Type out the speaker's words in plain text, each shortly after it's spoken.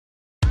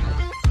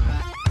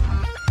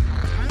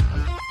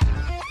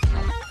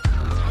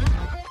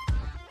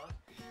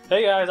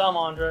Hey guys, I'm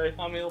Andre.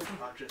 I'm Milton.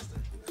 Not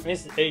Tristan.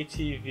 This is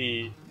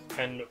ATV,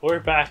 and we're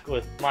back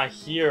with My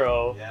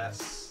Hero.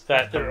 Yes.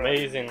 That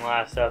amazing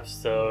last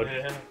episode.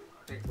 Yeah.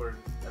 I think we're in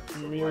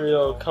episode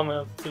Muriel 1 now. coming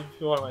up to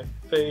be one of my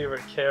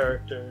favorite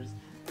characters.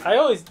 I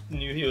always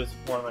knew he was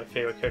one of my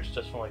favorite characters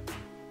just from like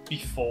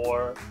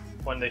before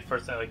when they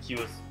first said like he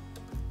was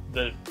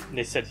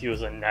they said he was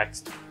the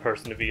next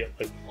person to be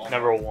like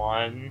number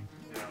one.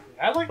 Yeah.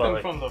 I like But, them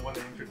like- from when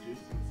they introduced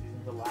him,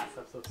 the last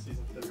episode of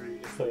season 3.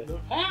 It's like,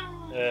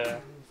 Yeah.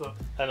 So,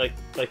 And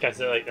like I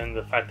said, like, and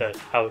the fact that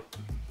how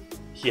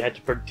he had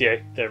to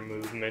predict their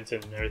movements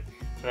and everything,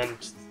 and then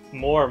just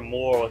more and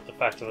more with the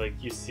fact of like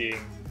you seeing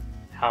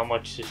how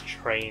much his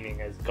training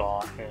has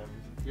got him.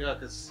 Yeah,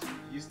 because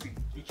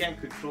he can't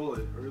control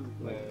it early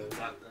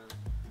back then.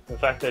 The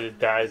fact that it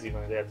dies,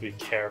 even they have to be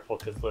careful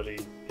because literally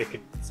they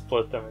could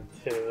split them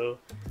in two.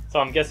 So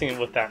I'm guessing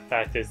with that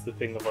fact is the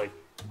thing of like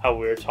how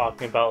we were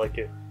talking about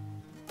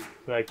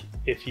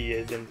if he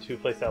is in two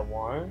places at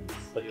once,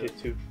 like Yeah.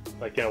 two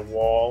like in a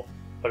wall,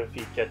 but if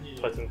he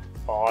puts his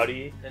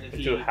body And if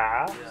into he-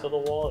 half yeah. of the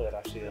wall, it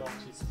actually they'll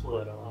actually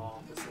split them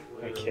opposite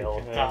and ways. kill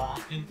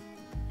him.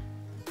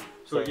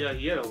 So yeah,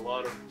 he had a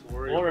lot of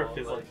worry. Or if about,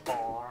 his like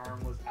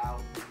arm was out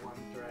in one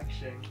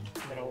direction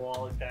in a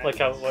wall like that. Like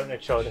how when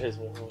it showed his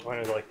when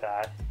it was like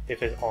that, if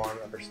his arm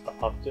ever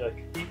stopped,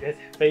 like his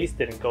face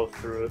didn't go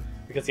through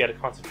because he had to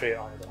concentrate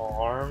on his But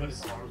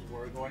arms. his arms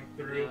were going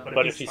through. Yeah.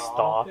 But if he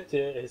stopped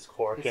it, his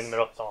cork in the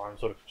middle of his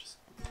arms would have just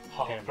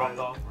popped came right back.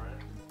 off,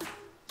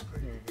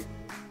 right?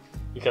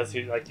 Because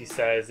he, like he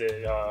says,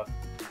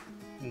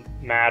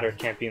 matter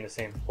can't be in the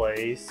same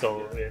place,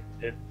 so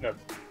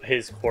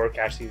his cork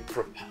actually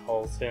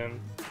repels him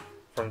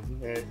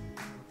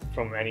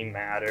from any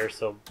matter.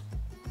 So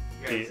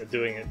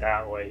doing it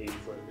that way, he's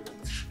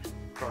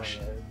like, crush.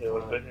 it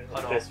would have been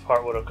Cut this off.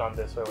 part would have gone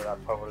this way, or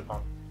that part would have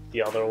gone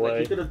the other Like way.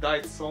 he could have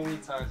died so many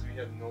times if he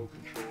had no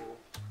control.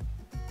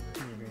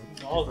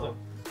 Also,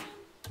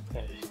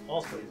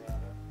 Also,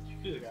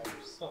 Yakuza guys are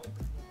so.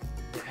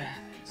 yeah,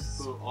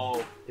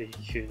 So the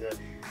Yakuza,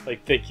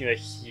 like thinking that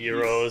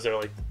heroes are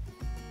like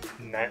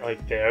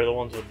they're the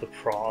ones with the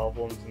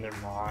problems in their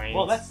minds.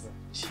 Well, that's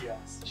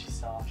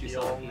Chisaki.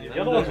 Chisaki.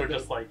 The other ones were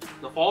just like.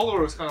 the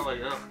follower was kind of like,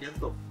 ugh, get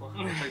the fuck.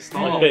 Like, Like,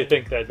 stop. they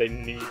think that they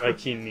need, like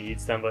he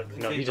needs them, but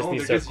no, They he just don't,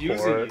 needs they're their just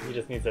using core. you. He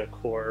just needs their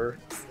core.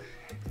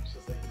 It's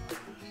just like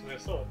they're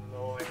so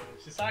annoying.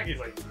 Shisaki's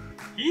like,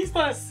 he's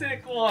the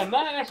sick one,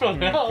 not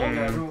everyone else.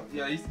 Mhm.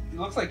 Yeah, yeah, it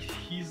looks like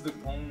he's the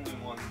only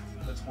one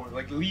that's more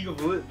like League of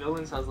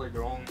Villains has like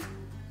their own.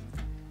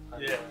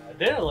 Yeah,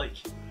 they're like,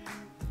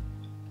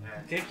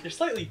 they're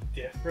slightly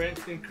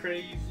different and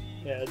crazy.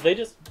 Yeah, they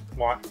just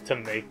want to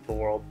make the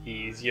world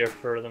easier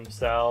for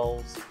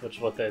themselves, which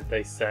is what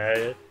they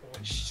say.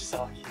 When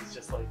Shisaki's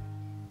just like,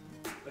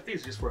 I think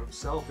it's just for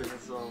himself and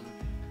it's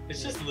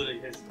it's just literally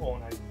his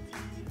own idea,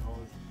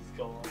 he's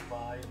going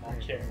by and not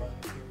caring about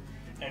anything.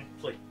 And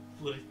like,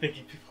 literally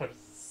thinking people are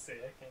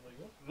sick. And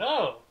like,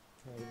 no!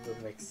 It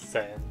doesn't make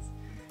sense.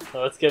 So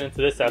let's get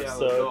into this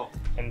episode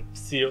and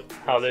see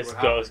how See this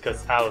what goes, happens,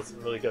 because yeah. that was a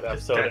really good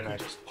episode, and I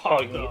just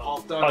probably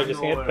Popped out probably of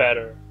just gonna get nowhere.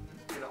 better.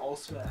 Gonna all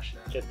smash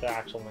that. Get the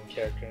actual main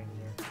character in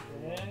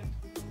here.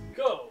 And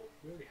go!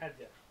 We already had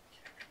that.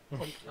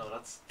 No,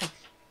 that's. そ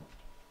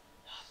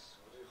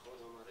れほ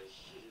どまで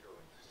ヒーロー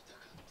になりた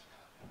かった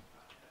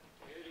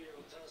か。エリ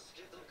を助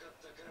けたかっ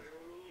たか、ル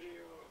ミ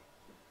リオ。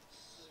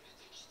すべ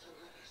て汚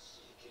ら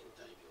しい現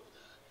代病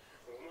だ。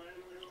お前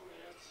のよう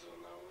な奴を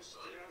治し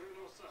てやる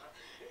のさ。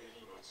エ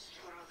リの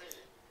力で。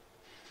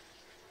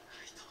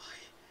ライトア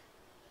イ。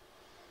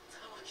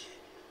玉木。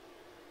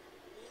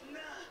みん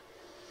な。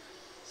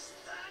ス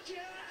ターキ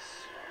ャー。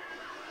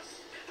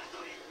捨てた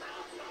と言った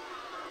はずだ。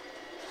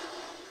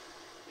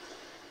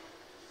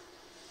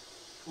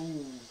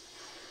 Ooh.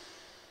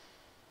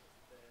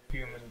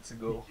 Few minutes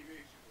ago.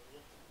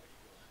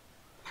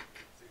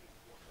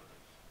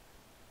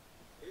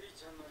 エリ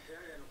ちゃんの部屋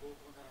への暴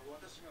行なら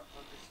私が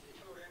把握してい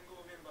る。連合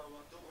メンバー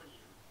はどこに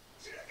いる？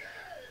知らね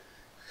え。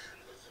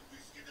必ず見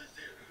つけ出し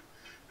てやる。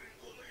連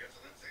合の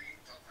奴ら全員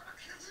とたら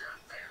けずな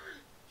んだよ。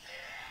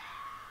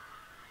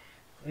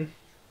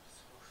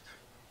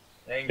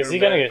Anger Is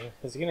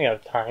he gonna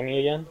get tiny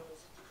again?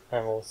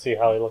 And we'll see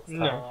how he looks.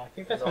 No, I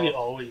think that's how he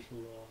always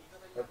will.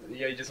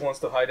 Yeah, he just wants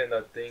to hide in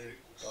that thing.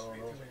 I don't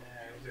know.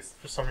 Yeah, just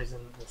for some reason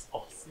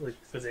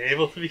was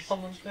able to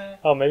become like that.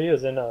 Oh, maybe he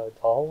was in a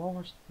doll one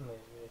or something.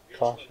 Maybe.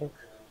 Caution.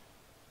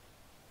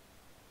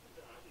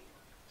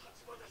 立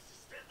ち話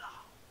してんだ。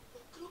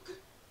ロッ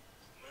ク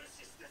無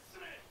視して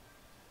進め。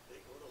連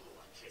合の方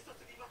は警察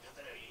に任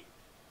せりゃいい。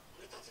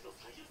俺たちの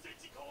最優先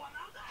事項は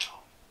何だ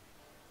よ。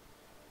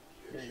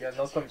 Yeah, you got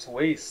no time to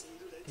waste.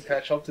 You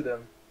catch up to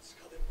them. 地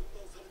下で分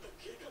断された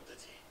警官た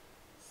ち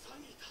3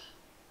人いた。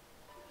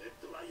レッ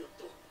ドライオッ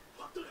ト、フ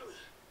ァットガム、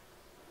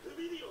ル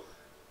ビリオン。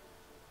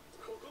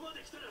ここま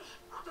で来たら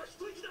あと一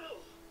息だろ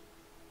う。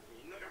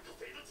みんなが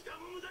稼いだ時間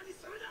を無駄に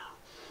するな。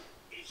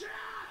行けー。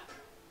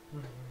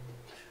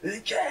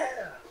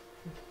 Yeah!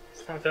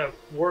 It's time to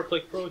work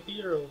like pro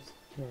heroes.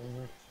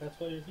 That's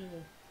why you're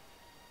here.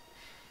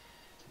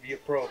 Be a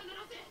pro.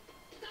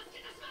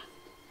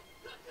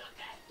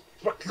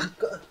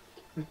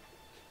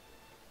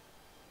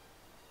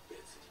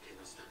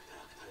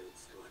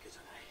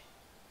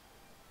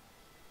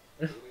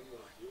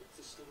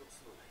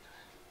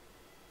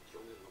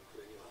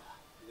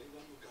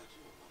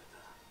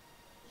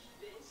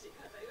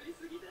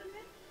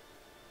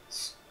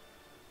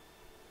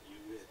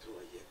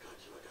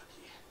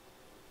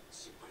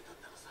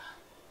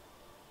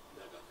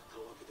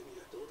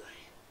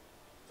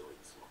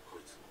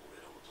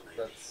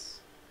 That's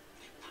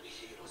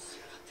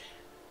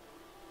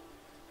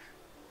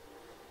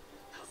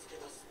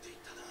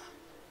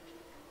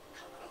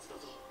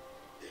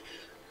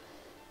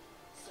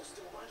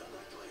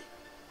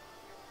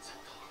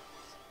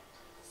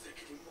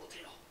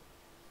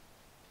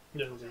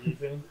They're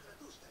leaving.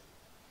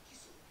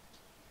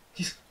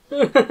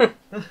 oh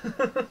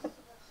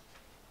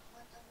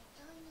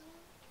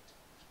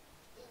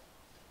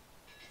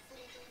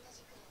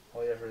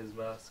yeah, for his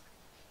mask.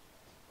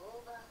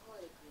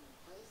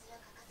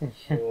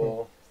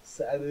 Oh,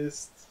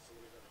 saddest.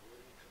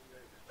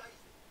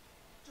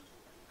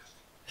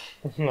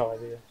 No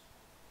idea.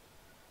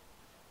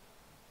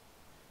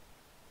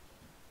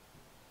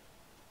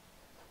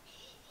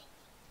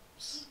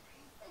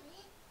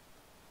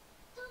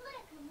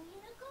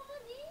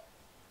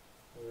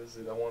 What is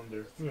it? I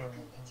wonder.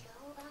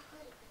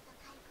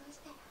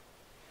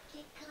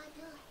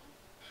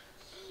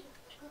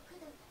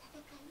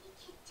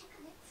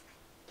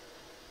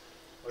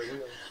 Oh, yeah.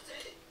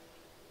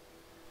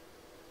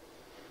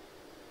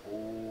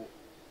 Oh.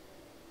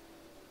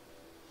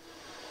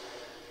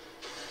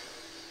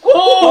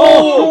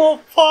 Oh,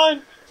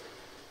 fun!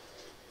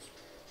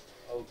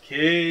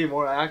 Okay,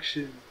 more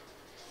action.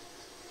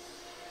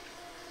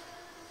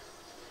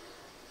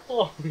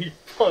 Oh, he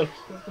punched.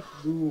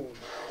 Dude.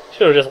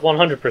 Should have just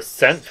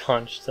 100%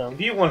 punched If him.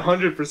 he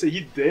 100%,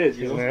 he did,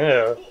 you know?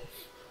 Yeah.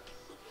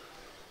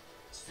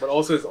 But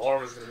also his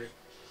arm is gonna be.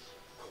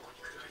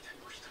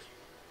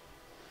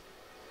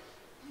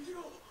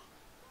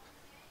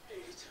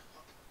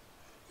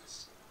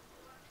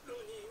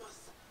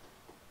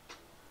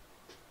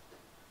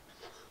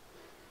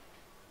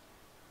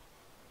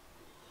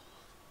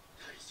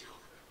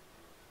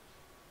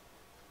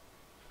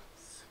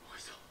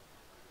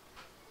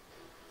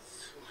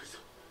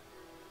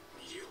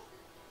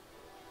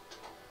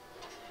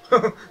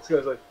 This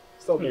guy's like,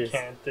 stop You it.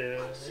 can't do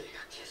it.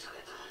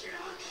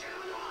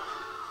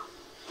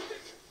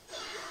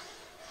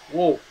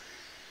 Whoa.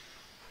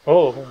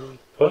 Oh,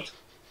 what?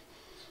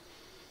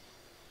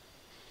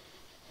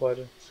 What?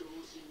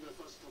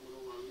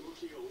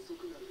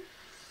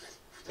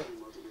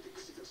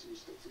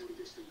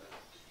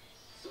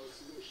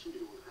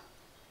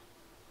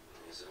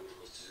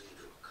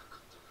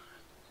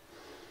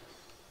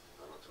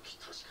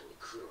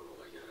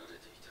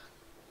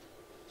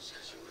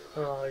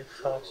 Oh, I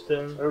touched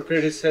him. I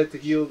repaired his head to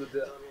heal the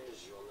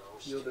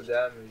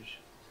damage.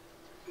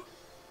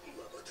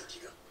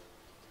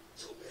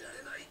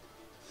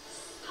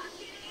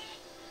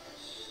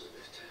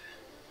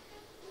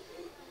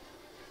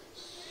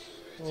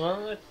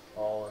 What?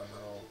 Oh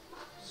no.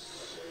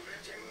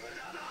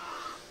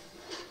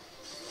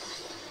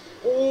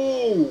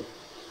 Oh!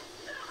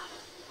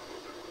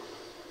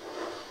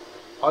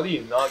 How do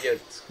you not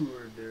get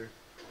skewered there?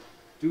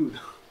 Dude.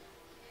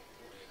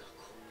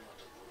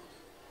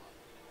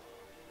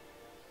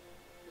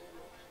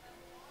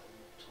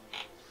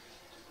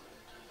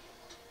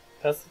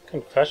 That's the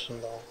concussion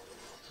though.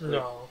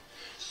 No.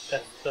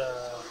 That's the...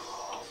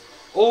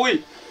 Oh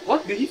wait,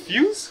 what? Did he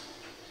fuse?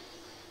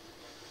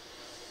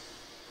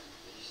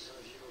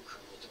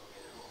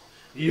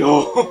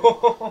 Yo!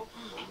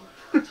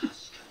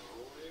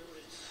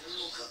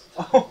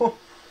 Oh.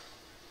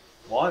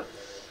 What?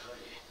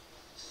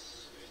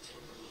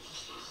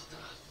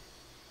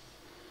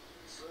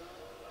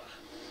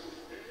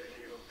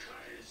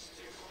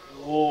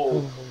 Whoa.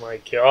 Oh my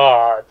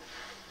god.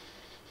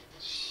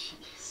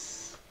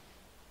 Jeez.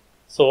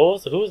 So what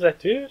was, who was that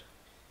dude?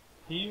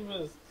 He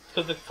was...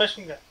 Because the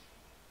concussion guy...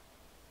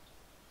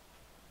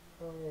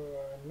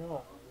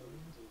 no.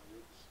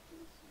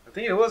 I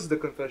think it was the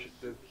confession.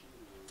 It's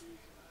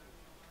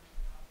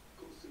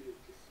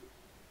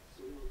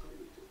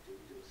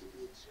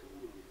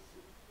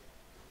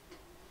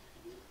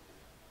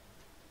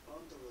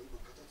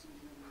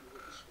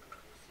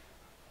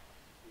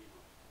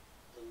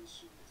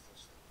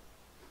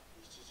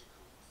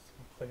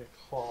like a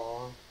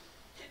claw.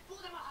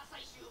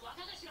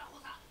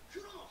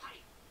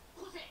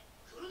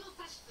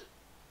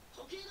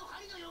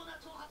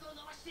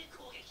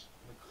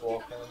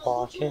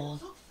 Walking.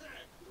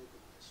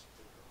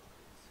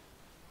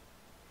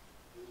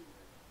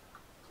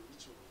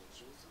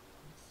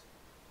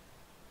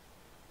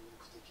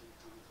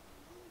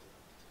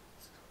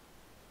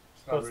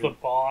 That's the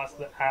boss,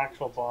 the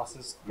actual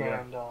boss's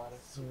granddaughter.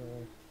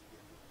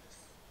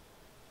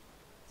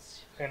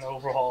 And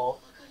overall,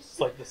 it's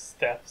like the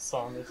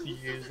stepson that's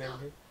using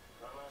it.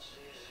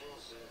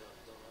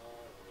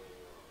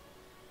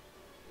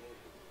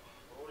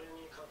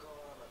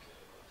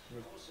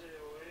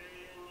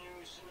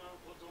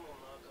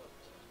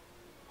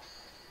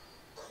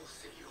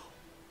 性を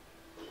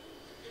永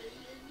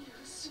遠に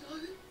失う。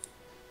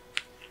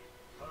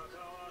関わ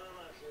ら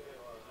なけれ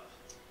ば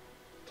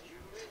夢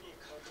に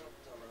かかっ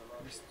たま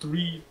ま There's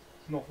 3,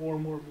 no 4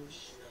 more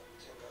movies. 失っ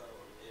てな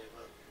お粘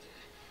って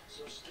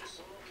そして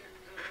その結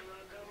果が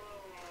仲間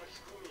を巻き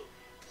込み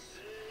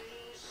全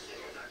員死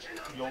ぬだけ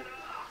なんだ Yo.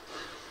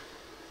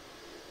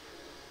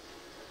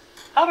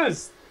 How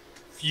does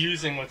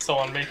fusing with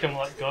someone make him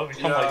let go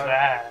become like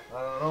that? I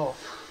don't know.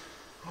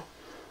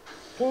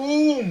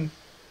 Boom!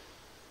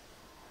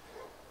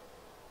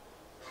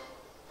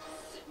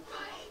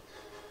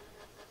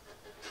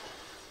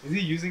 Is he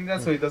using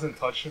that so he doesn't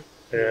touch her?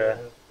 Yeah.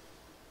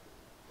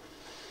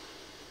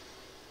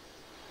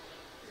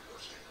 動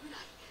きが読め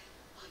ない。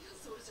アイアン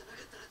ソウルじゃな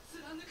かったら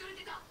貫かれ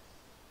てた。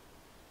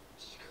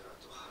力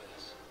と速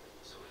さ、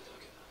それだ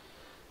けだ。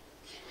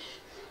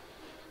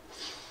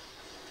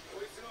こ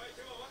いつの相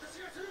手は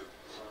私がする。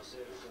させ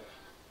るか。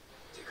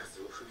手数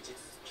を踏みつ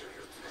つ距離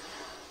を詰め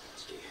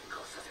地形変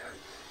化をさせない。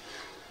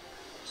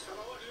貴様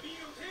はルビ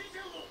ーを手に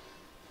せよ。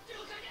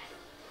了解です。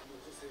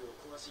無個性を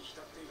壊し浸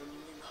っている人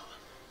間が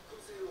個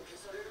性を消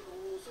されるの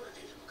を恐れ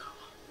ているのか。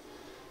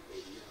エ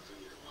リアと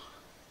いうのは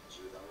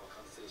銃弾は完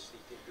成して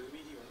いてル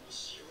ミリオンに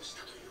使用し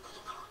たというこ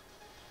とか。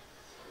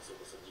こそ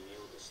こそ逃げ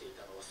ようとしてい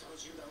たのはその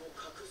銃弾を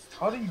隠す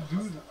た How do め you だ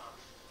do ったは that? ずだ。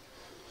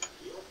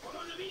よっぽ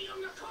どルミリオ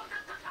ンが怖か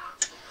ったか。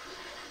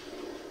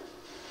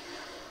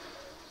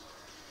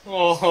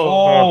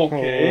 Oh, okay.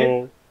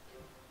 ミ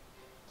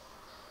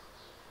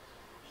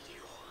リ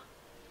オン、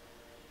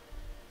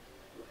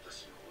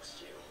私の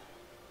教えを、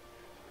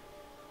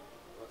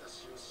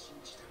私を信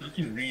じて He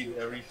can read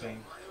everything.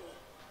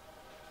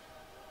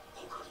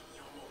 誇りに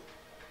思う。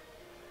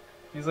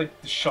 He's like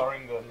the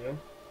Sharingan, yeah?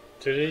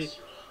 Did he?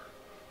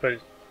 But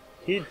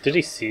did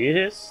he see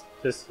his?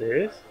 This is? 守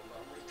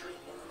りたい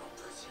者の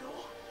無事を。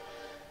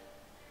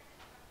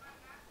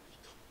見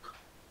たのか。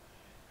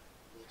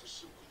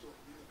私のことを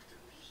見なくて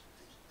もいいっ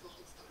て言ったは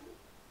ずだろう。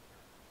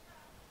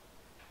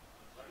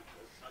はるか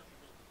先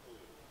のこと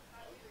を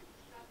あげるよ。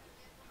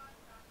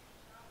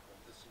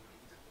私が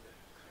見た未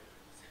来に変えられ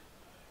ません。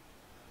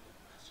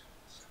確か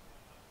にした。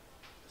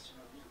私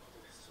が見ること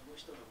でその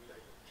人の未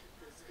来を決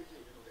定づけて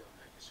いるのでは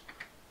ないでしょう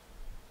か。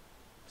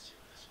もし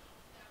私は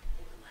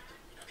オールマイト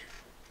を見なけれ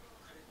ば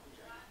彼の未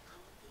来が変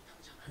わっていた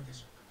んじゃないで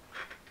しょう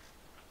か。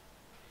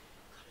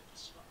彼の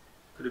死は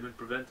Could have been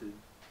prevented.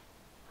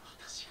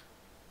 私が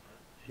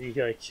He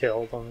got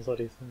killed on his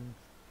what he said.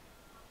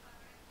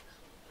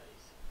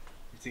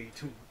 You're taking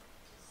too much.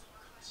 そう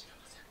かもしれ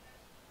ません。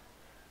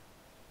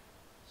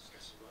し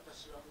かし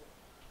私はもう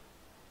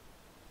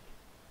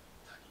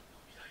他人の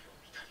未来を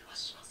見たりは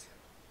しません。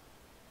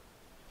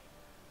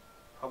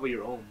 How about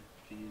your own?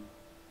 If you-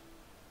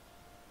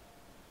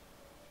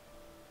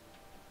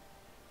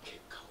 結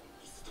果を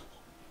見ずとも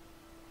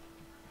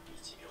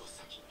1秒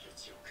先の余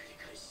地を繰り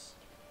返し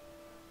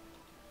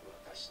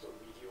私と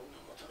ミリオンが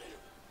求める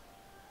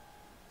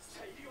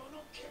最良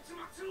の結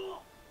末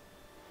を。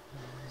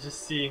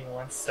 Just seeing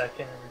 1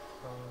 second every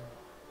time.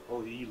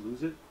 Oh, did he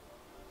lose it?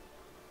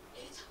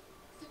 エリちゃん、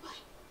先輩、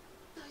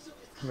大丈夫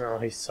ですか。 No,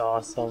 he saw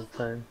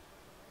something.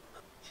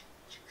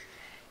 結局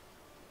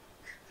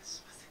悲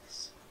しませて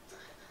しまった。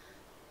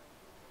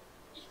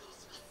移動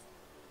します。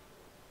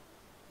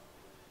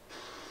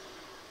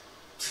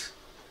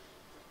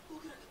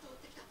僕らが通っ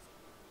てきた。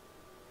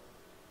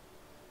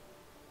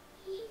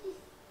いいです。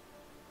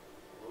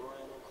お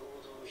前の行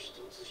動一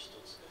つ一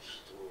つが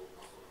人を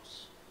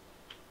殺す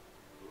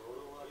呪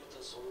われた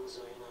存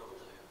在なんだ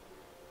よ。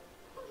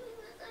ごめん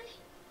なさい。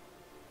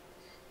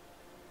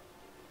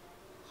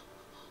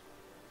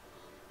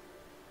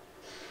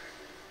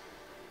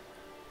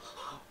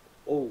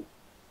 Oh.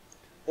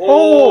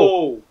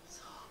 Oh!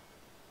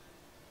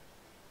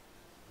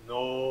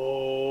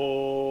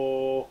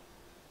 No.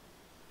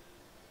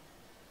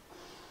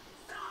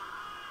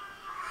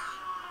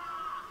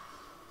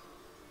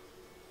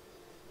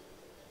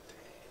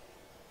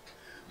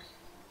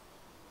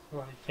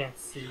 Well, he can't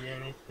see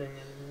anything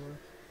anymore.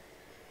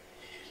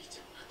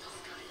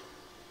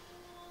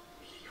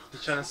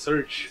 He's trying to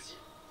search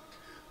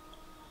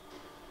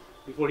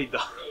before he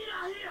dies.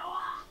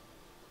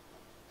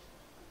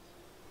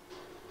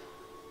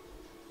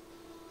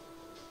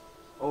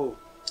 Oh.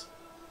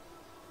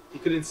 He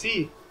couldn't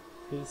see.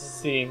 He's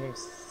seeing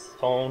his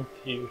own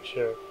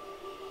future.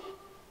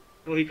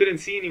 No, he couldn't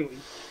see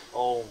anyone.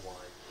 Oh my.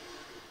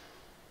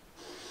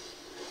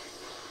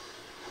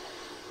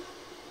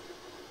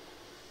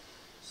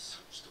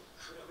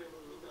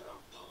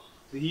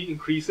 Did he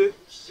increase it?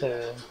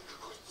 Yeah.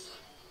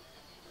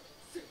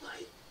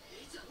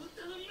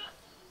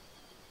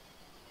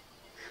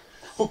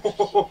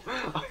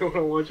 I don't want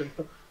to watch him.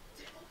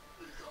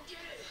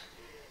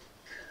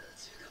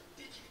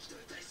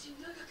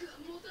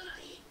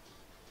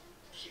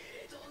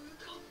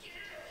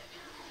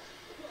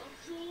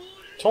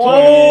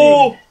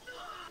 Oh!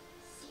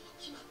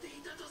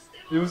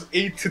 It was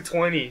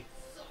 8-20.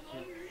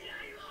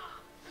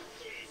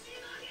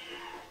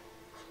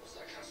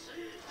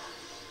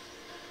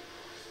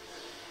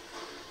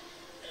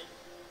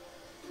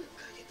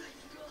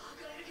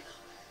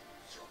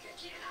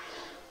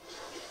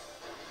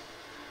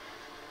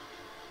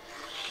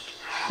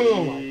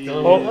 Oh my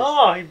god. Oh.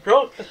 Oh, he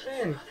broke the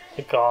thing.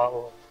 The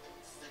gauntlet.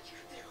 先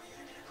が手を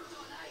緩めること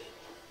はない。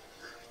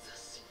こいつは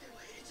死んで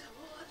もエリちゃん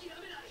を諦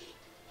めない。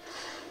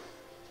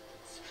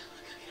時間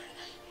はかけられ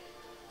ない。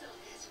ダ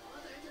メージを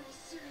与えても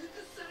修復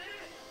され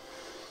る。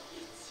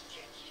一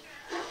撃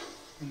だ。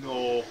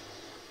 No.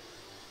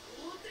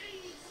 法廷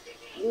一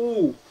撃。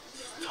 Ooh.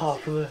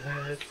 Top of the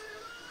head.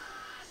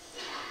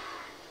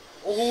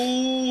 Oh.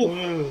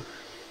 Ooh.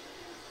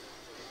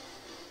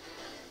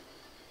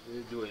 Did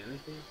it do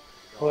anything?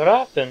 What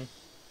happened?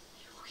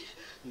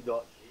 He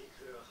got. い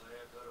くら早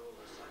かろう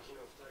が先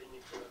の二人に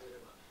比べれ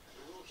ば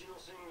動きの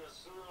線が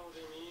素直で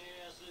見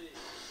えやすい。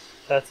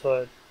 That's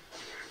what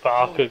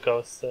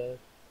Bakugo said.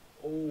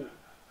 Oh.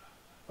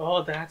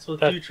 Oh, that's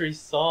what That- Future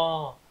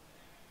saw. 安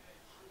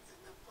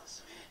全な場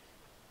所へ。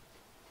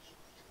余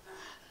裕だ。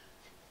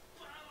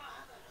パワ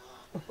ーだ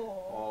ろ。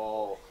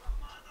 Oh.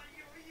 まだ余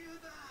裕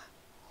だ。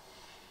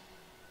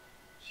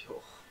 Yo.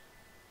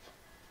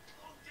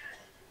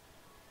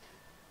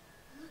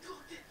 動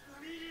け、フ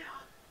ァミリア。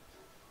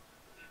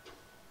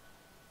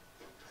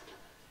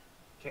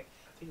 Okay. I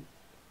think.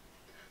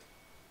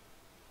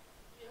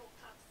 目を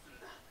隠すん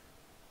だ。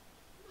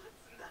待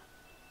つんだ。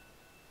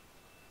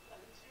何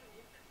十人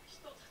もの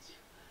人たち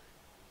が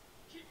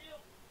君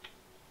を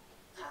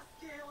助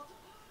けようと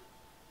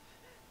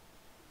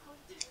動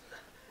いているんだ。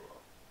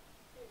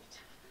エリち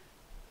ゃん、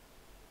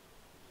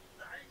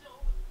大丈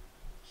夫。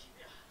君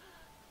は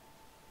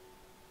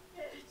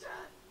エリちゃ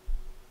ん。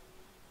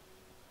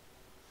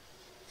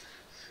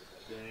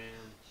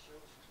 Damn. 重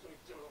複と言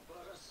っても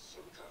バラす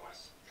瞬間は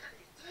しっか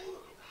り痛いん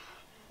だ。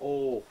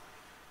 Oh.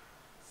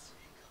 水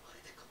が割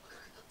れて細かく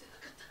なってな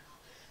かったら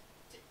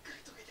でっか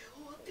いトゲで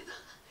終わってた。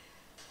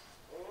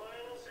お前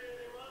のせい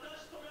でまだ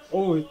人が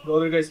Oh, the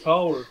other guy's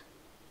power.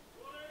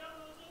 俺が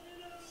望み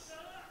なの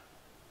か。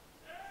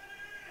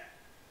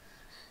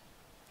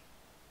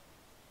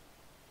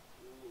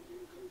もう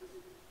限界だ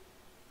ぞ。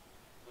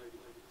はい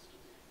はい、つけ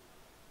て。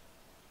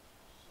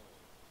そ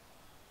う。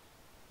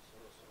そ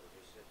ろそろ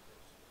リセット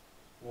す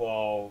る。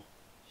 Wow.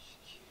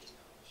 仕切り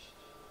直し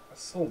だ。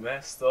 That's so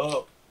messed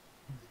up.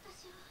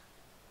 私は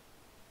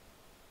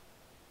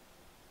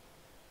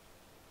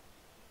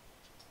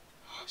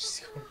Oh,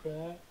 she's going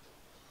back.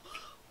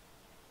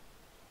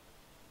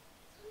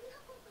 そんな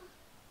こと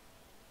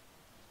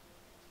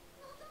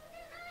望んで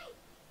ない。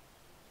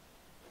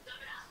ダ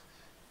メだ。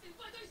先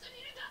輩と一緒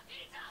にいるんだ、エ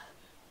リちゃん。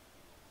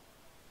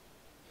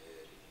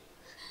エリー、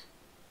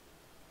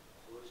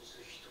こい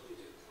つ一人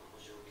でこの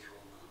状況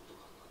をなんと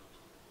かなる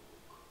と思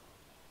うか。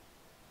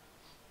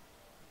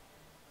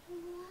思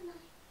わな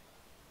い。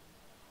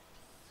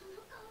そ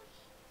の顔に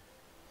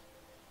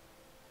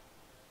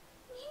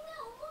みん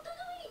なを元通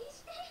りに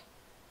して。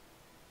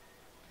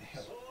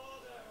そう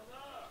だよ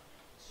な。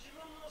自分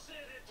のせい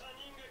で他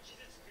人が傷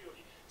つくよ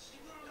り自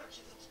分が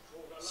傷つ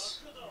く方が楽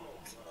だも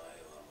ん。お前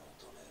は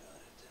求めら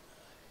れてな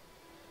い。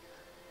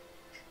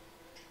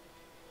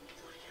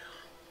緑谷、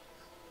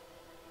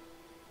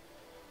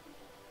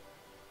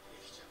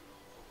エリちゃんの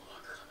思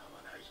惑は叶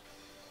わない。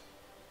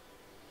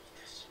見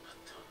てしま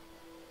った。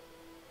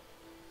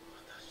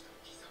私と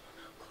貴様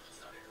が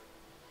殺される。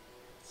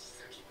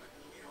千崎は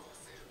逃げを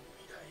せる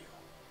未来を。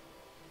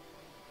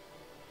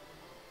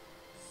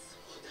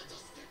そうだと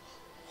しても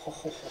Oh.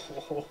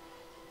 余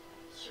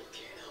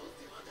計なお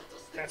世話だと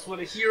しても That's what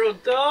a hero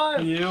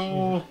does.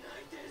 Yo. 泣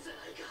いてるじゃな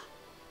いか。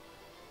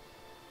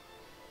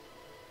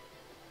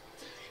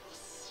でも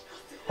死な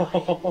せない。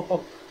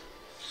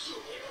君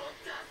を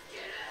助け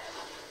る。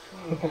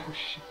 Oh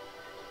shit.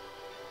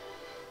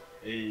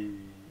 Hey.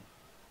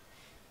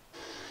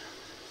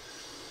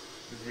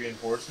 These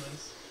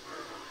reinforcements.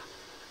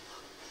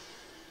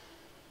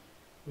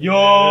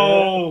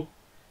 Yo.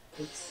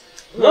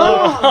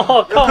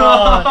 Oh, come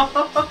on!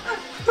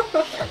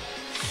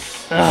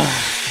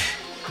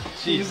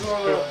 Jesus.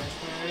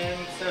 Man,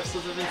 this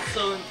episode has been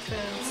so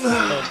intense. So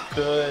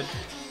good.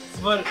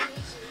 But,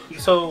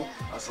 so,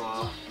 That's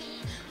all.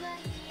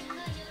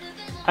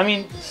 I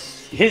mean,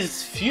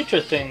 his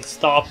future thing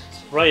stopped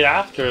right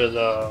after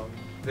the.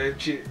 What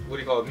do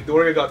you call it?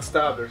 Midoriya got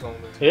stabbed or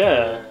something.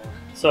 Yeah.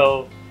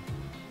 So,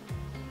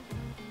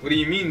 What do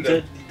you mean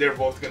that they're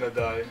both gonna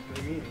die? What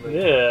do you mean? Like,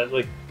 yeah,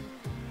 like.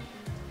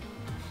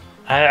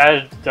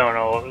 I don't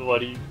know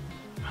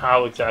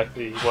how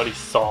exactly what he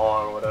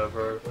saw or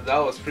whatever. that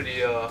was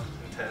pretty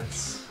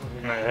intense.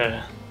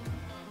 Yeah.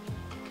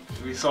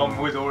 We saw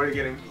Midoriya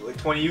getting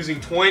like using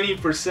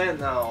 20%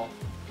 now.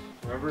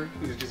 Remember?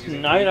 He was just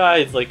using Night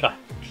Eye's like a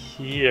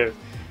pier.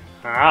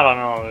 I don't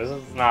know. This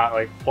is not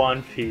like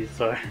One Piece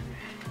or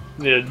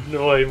they're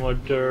way more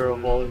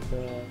durable than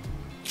that.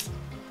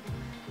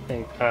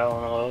 I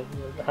don't know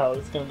how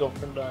it's gonna go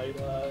for Night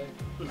Eye.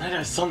 Night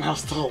Eye's somehow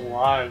still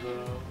alive,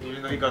 though.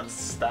 Even though he got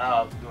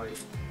stabbed, like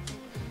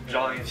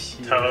giant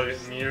Toad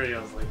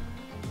Miriel's like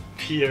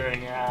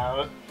peering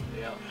out.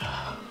 Yeah.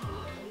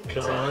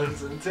 God.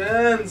 It's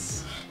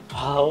intense.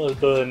 I'll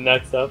go to the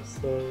next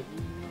episode.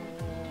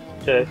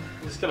 Okay.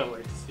 I'm just gonna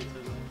wait to see if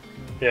there's any.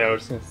 Yeah, we're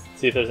just gonna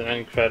see if there's an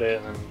end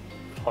credit and then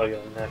probably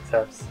go to the next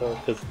episode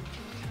because.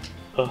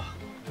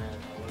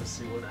 to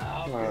see what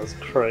happens. That was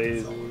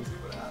crazy. I want to see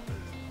what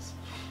happens.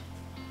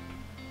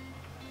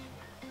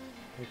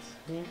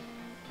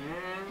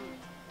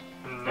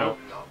 Nope.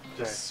 No,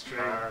 just straight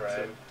Alright.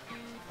 red.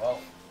 Well,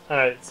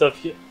 Alright, so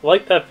if you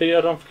like that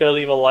video, don't forget to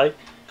leave a like.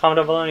 Comment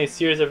down below any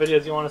series of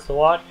videos you want us to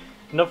watch.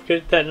 And don't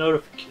forget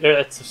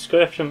that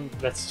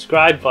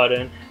subscribe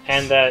button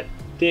and that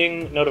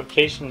ding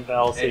notification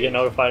bell so you get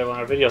notified when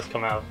our videos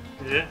come out.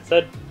 Yeah.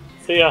 Said,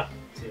 see ya.